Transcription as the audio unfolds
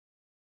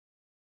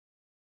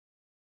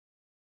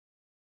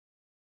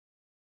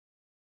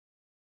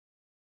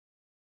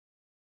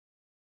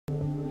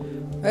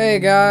Hey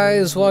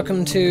guys,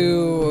 welcome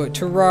to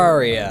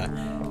Terraria.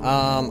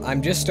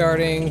 I'm just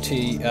starting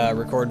to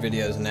record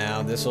videos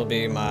now. This will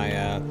be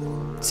my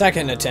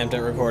second attempt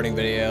at recording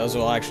videos,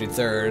 well actually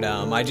third.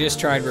 I just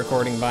tried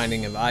recording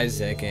Binding of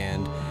Isaac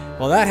and,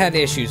 well, that had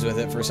issues with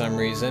it for some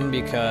reason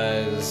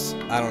because,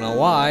 I don't know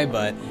why,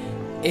 but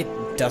it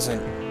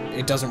doesn't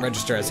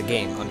register as a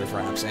game under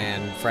Fraps,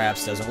 and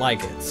Fraps doesn't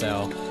like it,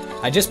 so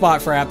I just bought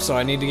Fraps, so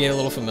I need to get a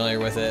little familiar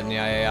with it, and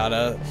yada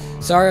yada.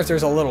 Sorry if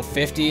there's a little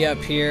 50 up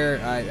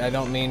here. I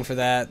don't mean for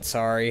that.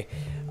 Sorry.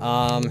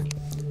 I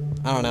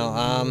don't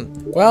know.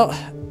 Well,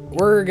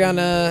 we're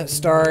gonna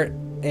start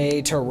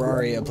a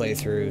Terraria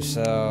playthrough,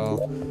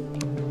 so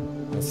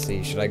let's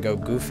see. Should I go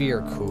goofy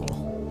or cool?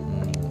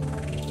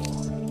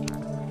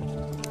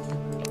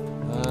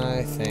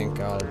 I think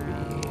I'll be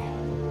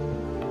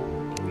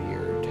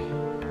weird.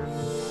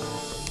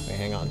 Wait,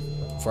 hang on.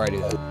 Before I do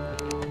that.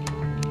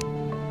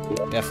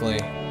 Definitely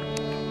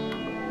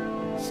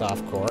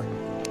softcore.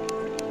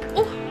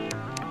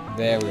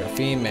 There we go.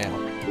 Female.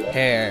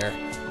 Hair.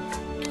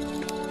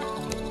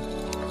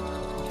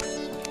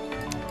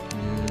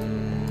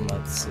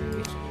 Let's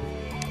see.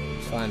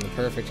 Find the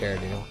perfect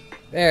hairdo.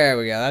 There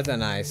we go. That's a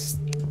nice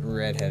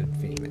redheaded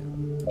female.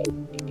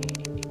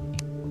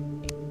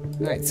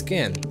 Alright,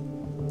 skin.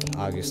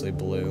 Obviously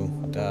blue.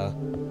 Duh.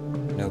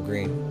 No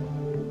green.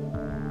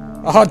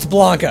 Oh, it's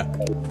Blanka!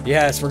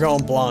 Yes, we're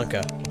going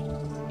Blanka.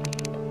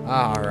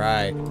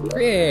 Alright.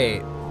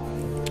 Create.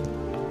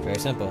 Very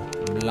simple.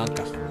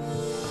 Blanka.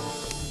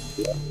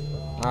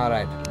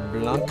 Alright.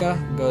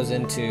 Blanka goes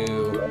into...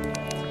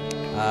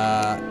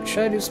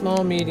 should I do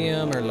small,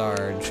 medium, or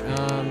large?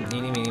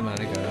 Eeny, meeny,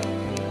 miny,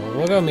 go.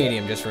 We'll go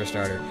medium just for a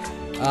starter.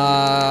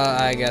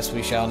 I guess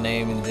we shall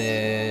name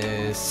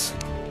this...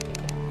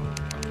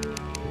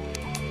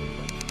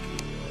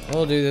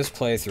 We'll do this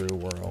playthrough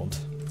world.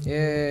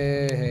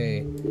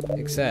 Yay!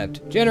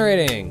 Except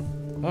generating!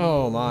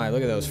 Oh my,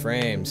 look at those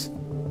frames.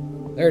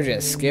 They're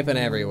just skipping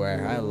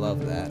everywhere. I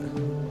love that.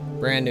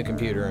 Brand new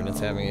computer and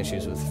it's having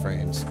issues with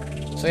frames.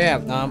 So yeah,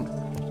 I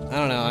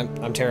don't know,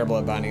 I'm terrible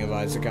at Binding of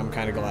Isaac. I'm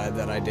kind of glad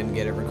that I didn't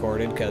get it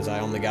recorded because I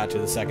only got to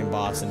the second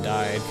boss and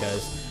died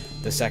because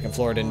the second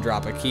floor didn't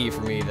drop a key for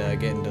me to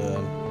get into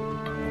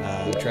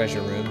the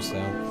treasure room, so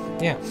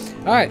yeah.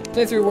 Alright,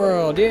 playthrough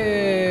world,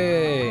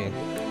 yay!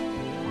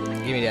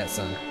 Give me that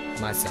son,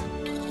 my son.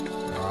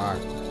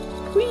 Alright.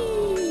 Whee!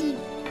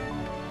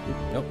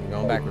 Nope, we're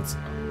going backwards.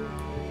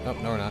 Oh,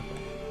 no we're not.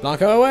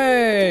 Blanka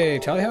away!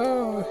 Tally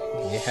ho!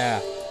 Yeah.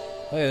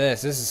 Look at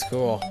this, this is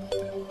cool.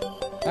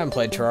 I haven't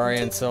played Terraria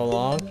in so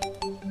long.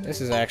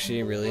 This is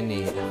actually really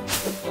neat.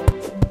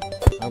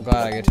 I'm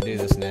glad I get to do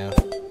this now.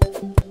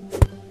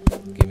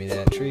 Give me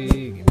that tree,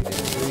 give me that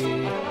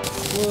tree.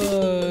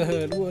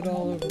 Wood! Wood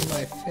all over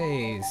my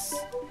face.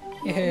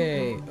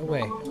 Yay!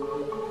 Away.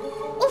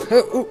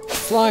 Oh, ooh,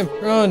 slime!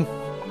 Run!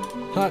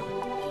 Hot!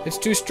 It's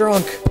too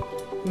strong!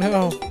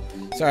 No!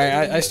 Sorry,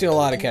 I steal a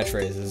lot of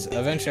catchphrases.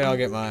 Eventually I'll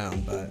get my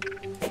own, but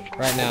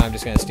right now I'm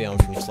just gonna steal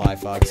them from Sly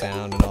Fox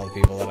Hound and all the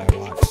people that I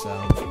watch, so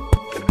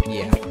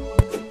yeah.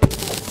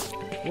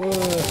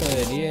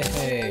 Wood,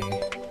 yay.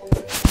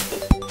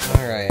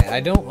 Alright,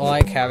 I don't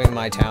like having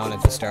my town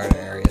at the starter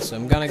area, so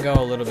I'm gonna go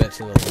a little bit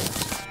to the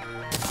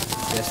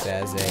left. Just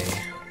as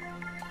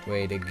a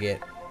way to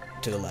get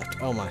to the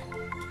left. Oh my.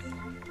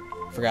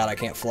 Forgot I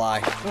can't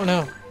fly. Oh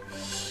no.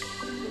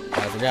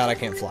 I forgot I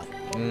can't fly.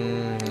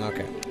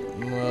 Okay.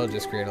 We'll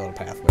just create a little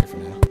pathway for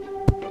now.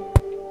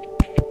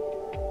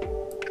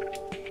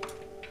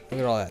 Look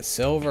at all that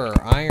silver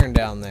or iron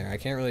down there. I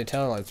can't really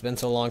tell. It's been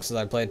so long since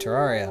I played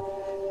Terraria.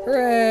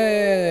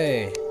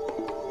 Hooray!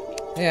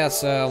 Yeah,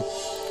 so,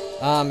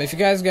 if you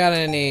guys got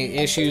any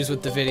issues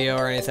with the video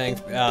or anything,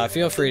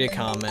 feel free to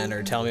comment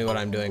or tell me what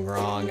I'm doing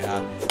wrong.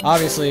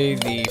 Obviously,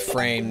 the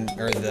frame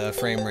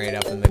rate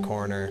up in the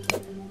corner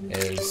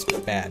is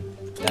bad.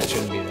 That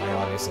shouldn't be there,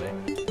 obviously.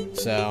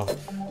 So,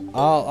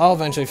 I'll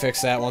eventually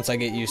fix that once I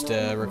get used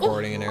to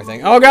recording and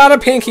everything. Oh god, a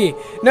pinky!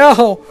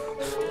 No!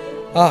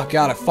 Oh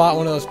god, I fought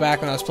one of those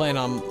back when I was playing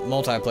on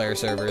multiplayer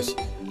servers.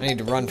 I need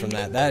to run from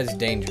that. That is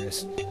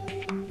dangerous.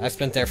 I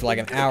spent there for like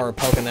an hour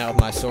poking that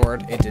with my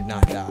sword. It did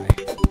not die.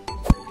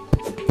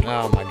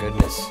 Oh my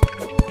goodness.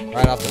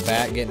 Right off the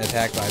bat, getting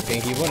attacked by a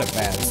pinky. What a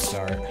bad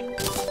start.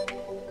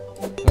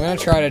 I'm gonna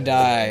try to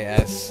die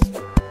as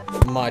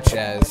much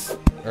as...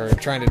 or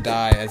trying to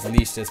die as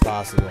least as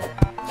possible.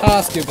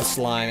 Ah, stupid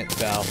slime, it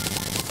fell.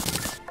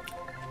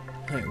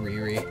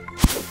 Riri.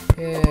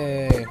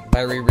 Yay.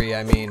 By Riri,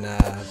 I mean,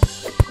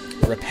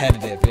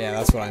 repetitive. Yeah,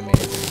 that's what I mean.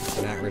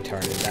 Not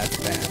retarded. That's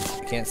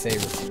bad. You can't say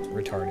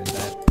retarded.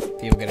 That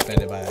people get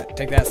offended by that.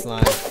 Take that,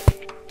 slime.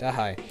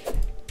 Die.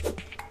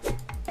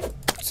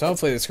 So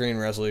hopefully the screen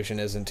resolution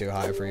isn't too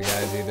high for you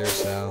guys either,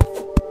 so...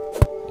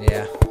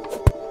 yeah.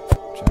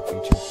 Choppy,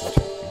 choppy,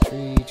 choppy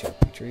tree,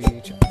 choppy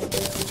tree, choppy,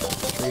 choppy,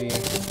 choppy tree.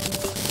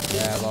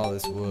 Grab all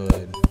this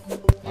wood.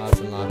 Lots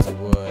and lots of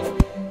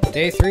wood.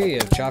 Day 3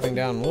 of chopping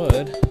down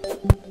wood.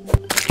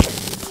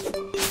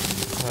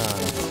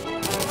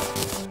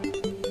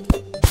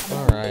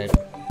 Alright.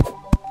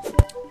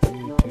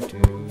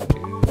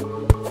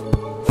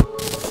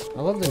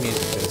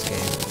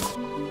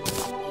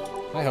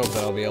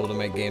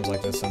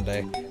 those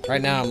someday.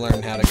 Right now I'm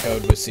learning how to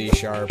code with C#,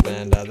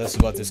 and this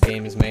is what this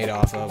game is made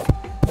off of.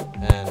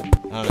 And,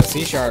 I don't know,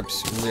 C#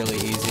 really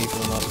easy for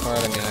the most part.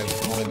 I mean,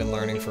 I've only been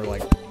learning for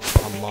like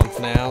a month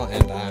now,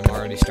 and I'm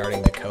already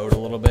starting to code a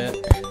little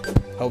bit.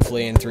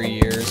 Hopefully in 3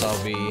 years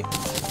I'll be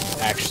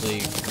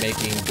actually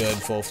making good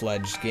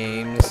full-fledged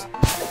games.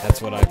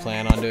 That's what I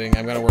plan on doing.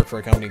 I'm going to work for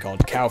a company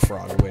called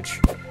Cowfrog, which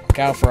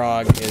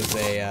Cowfrog is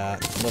a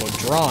little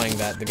drawing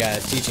that the guy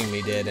that's teaching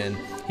me did, and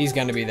he's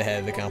going to be the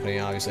head of the company.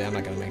 Obviously, I'm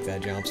not going to make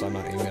that jump, so I'm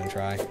not even going to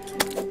try.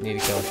 Need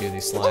to kill a few of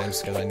these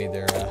slimes because I need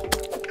their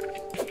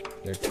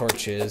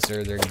torches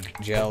or their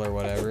gel or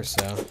whatever,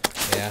 so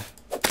yeah.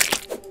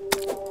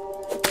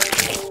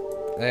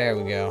 There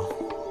we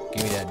go.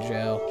 Give me that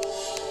gel.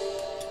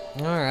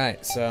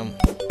 Alright, so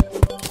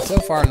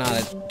far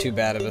not too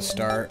bad of a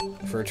start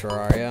for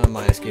Terraria,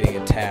 minus getting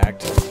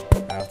attacked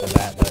right off the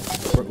bat,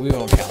 but we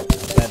won't count that.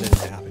 That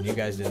didn't happen. You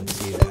guys didn't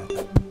see that.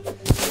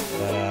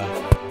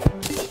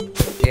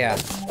 But, yeah.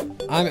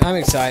 I'm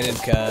excited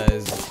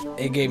because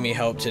it gave me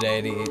hope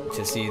today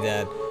to see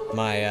that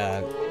my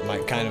I'm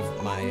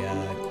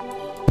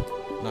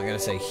not gonna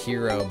say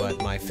hero,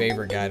 but my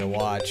favorite guy to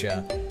watch,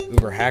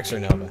 Uber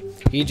Haxernova,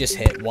 he just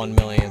hit 1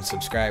 million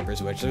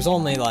subscribers, which there's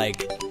only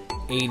like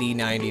 80,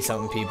 90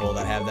 something people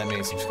that have that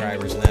many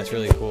subscribers, and that's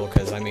really cool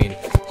because, I mean,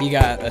 he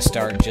got a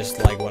start just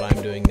like what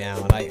I'm doing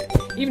now, and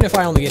even if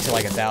I only get to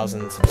like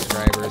 1,000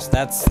 subscribers,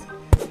 that's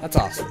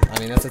awesome. I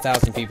mean, that's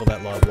 1,000 people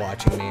that love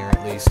watching me, or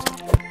at least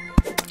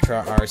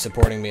are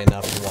supporting me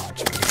enough to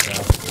watch me, so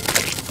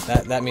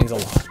that means a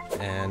lot,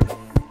 and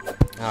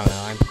I don't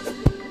know,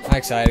 I'm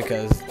excited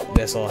because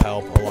this will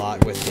help a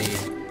lot with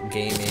the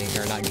gaming,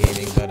 or not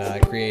gaming,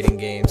 but creating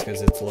games,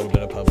 because it's a little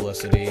bit of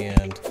publicity,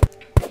 and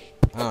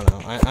I don't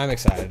know, I'm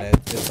excited.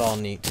 It's all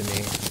neat to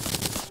me,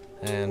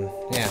 and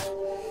yeah.